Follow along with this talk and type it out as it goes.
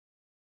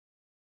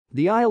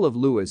The Isle of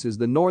Lewis is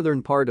the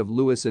northern part of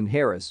Lewis and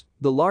Harris,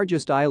 the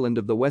largest island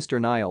of the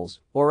Western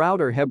Isles, or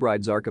Outer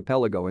Hebrides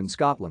archipelago in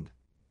Scotland.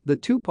 The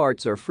two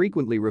parts are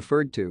frequently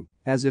referred to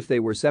as if they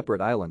were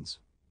separate islands.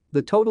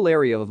 The total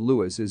area of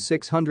Lewis is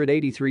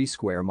 683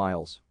 square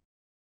miles.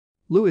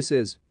 Lewis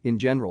is, in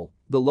general,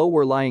 the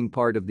lower-lying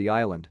part of the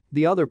island.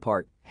 The other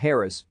part,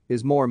 Harris,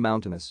 is more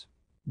mountainous.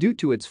 Due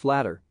to its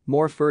flatter,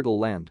 more fertile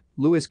land,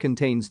 Lewis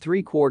contains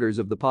 3/4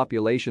 of the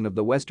population of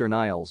the Western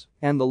Isles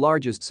and the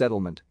largest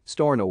settlement,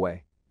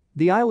 Stornoway.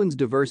 The island's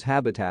diverse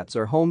habitats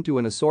are home to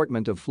an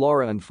assortment of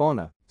flora and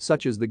fauna,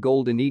 such as the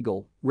golden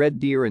eagle, red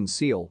deer and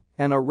seal,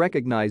 and are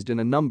recognized in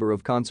a number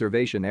of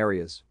conservation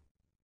areas.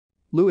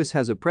 Lewis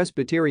has a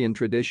Presbyterian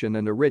tradition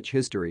and a rich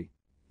history.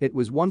 It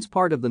was once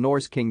part of the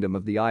Norse kingdom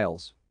of the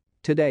Isles.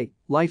 Today,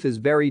 life is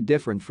very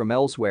different from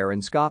elsewhere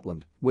in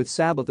Scotland, with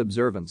Sabbath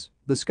observance,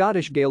 the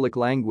Scottish Gaelic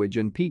language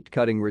and peat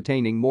cutting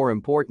retaining more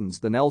importance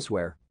than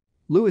elsewhere.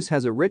 Lewis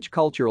has a rich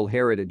cultural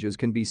heritage as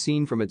can be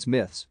seen from its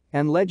myths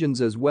and legends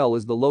as well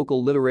as the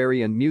local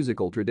literary and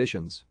musical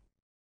traditions.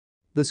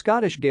 The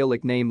Scottish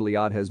Gaelic name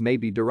Liadhas may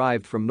be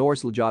derived from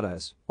Norse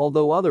Ljadahas,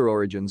 although other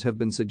origins have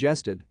been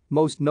suggested,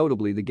 most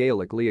notably the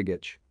Gaelic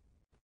Liagich.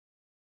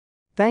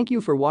 Thank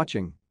you for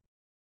watching.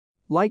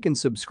 Like and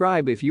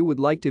subscribe if you would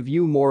like to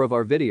view more of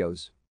our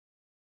videos.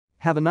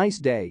 Have a nice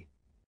day.